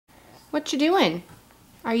What you doing?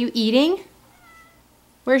 Are you eating?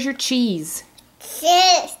 Where's your cheese?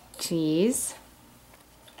 Cheese. Cheese.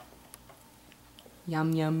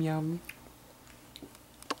 Yum, yum, yum.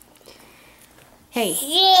 Hey,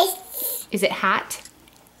 Cheese. is it hot?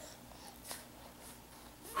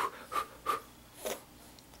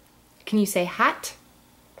 Can you say hot?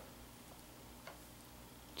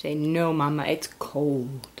 Say, no, Mama, it's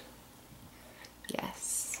cold.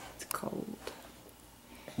 Yes, it's cold.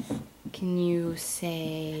 Can you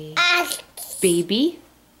say baby?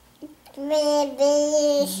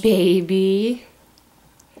 Baby. Baby.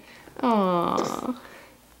 Aww.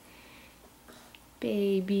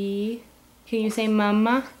 Baby. Can you say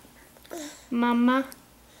mama? Mama.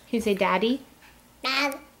 Can you say daddy?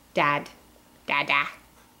 Dad. Dad. Dada.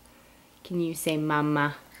 Can you say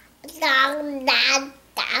mama? Dad. Dad.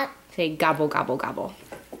 Dad. Say gobble, gobble, gobble.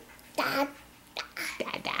 Dad.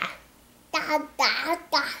 Dada. Dad. Dad.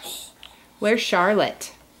 Dad. Where's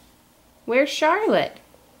Charlotte? Where's Charlotte?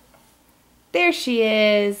 There she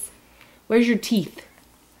is. Where's your teeth?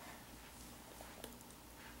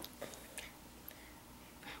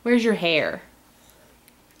 Where's your hair?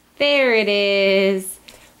 There it is.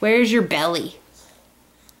 Where's your belly?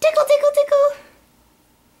 Tickle, tickle,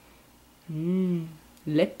 tickle.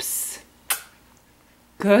 Lips.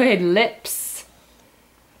 Good lips.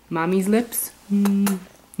 Mommy's lips.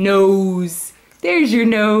 Nose. There's your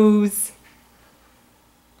nose.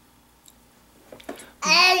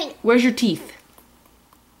 Where's your teeth?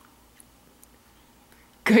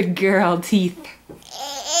 Good girl, teeth.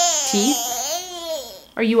 Teeth?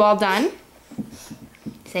 Are you all done?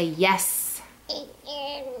 Say yes.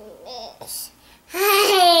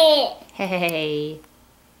 Hey.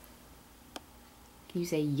 Can you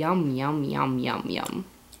say yum, yum, yum, yum, yum?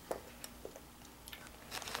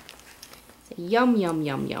 Say yum, yum,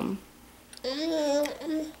 yum, yum.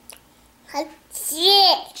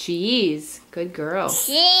 Cheese. Cheese. Good girl.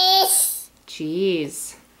 Cheese.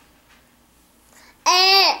 Cheese.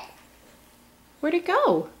 Where'd it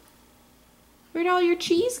go? Where'd all your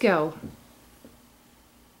cheese go?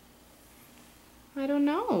 I don't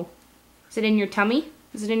know. Is it in your tummy?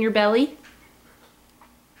 Is it in your belly?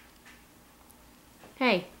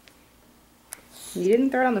 Hey. You didn't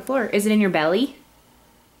throw it on the floor. Is it in your belly?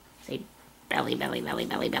 Say belly, belly, belly,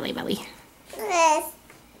 belly, belly, belly. Yes.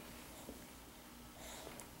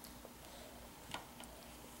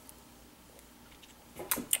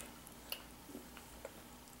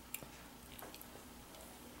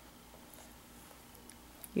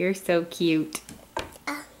 You're so cute.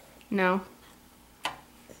 No?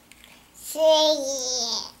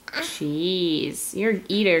 Cheese. Cheese. You're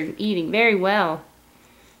eating very well.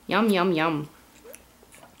 Yum, yum, yum.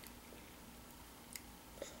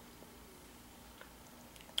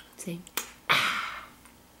 Say, ah.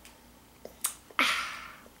 Ah.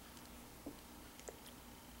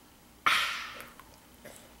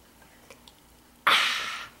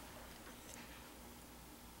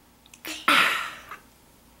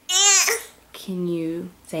 Can you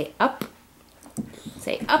say up?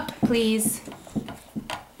 Say up, please.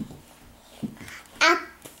 Up.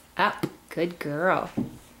 Up. Good girl.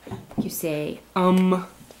 You say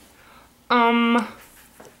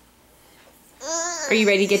Are you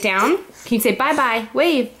ready to get down? Can you say bye-bye?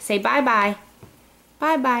 Wave. Say bye-bye.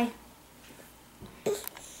 Bye-bye.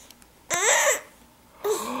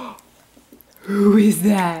 Who is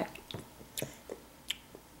that?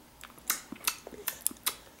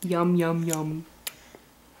 Yum, yum, yum.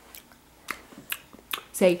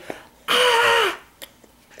 Say, ah!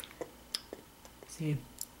 Say,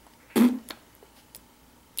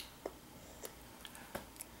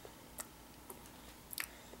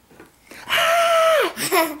 ah!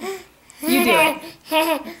 You do it.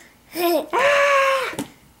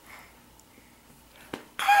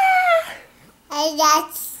 And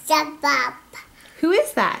that's the pop. Who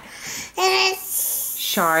is that? It's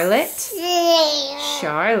Charlotte.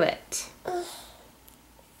 Charlotte.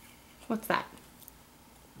 What's that?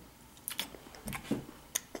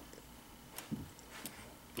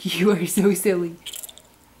 You are so silly.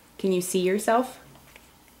 Can you see yourself?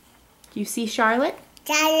 Do you see Charlotte?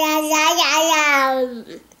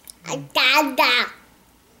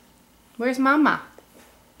 Where's Mama?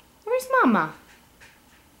 Where's Mama?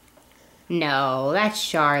 No, that's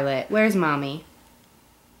Charlotte. Where's Mommy?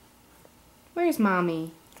 Where's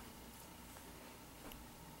Mommy?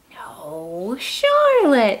 No,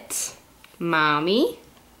 Charlotte. Mommy?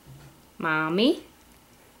 Mommy?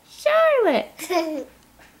 Charlotte.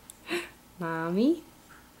 Mommy?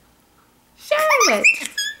 Charlotte.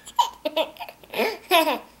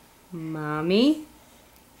 Mommy?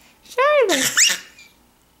 Charlotte.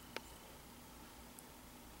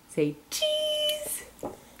 Say cheese.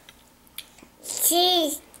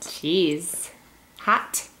 Cheese. Cheese.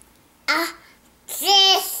 Hot.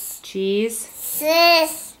 Cheese. Cheese.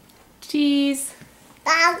 Cheese. Cheese.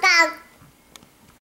 Dog, dog.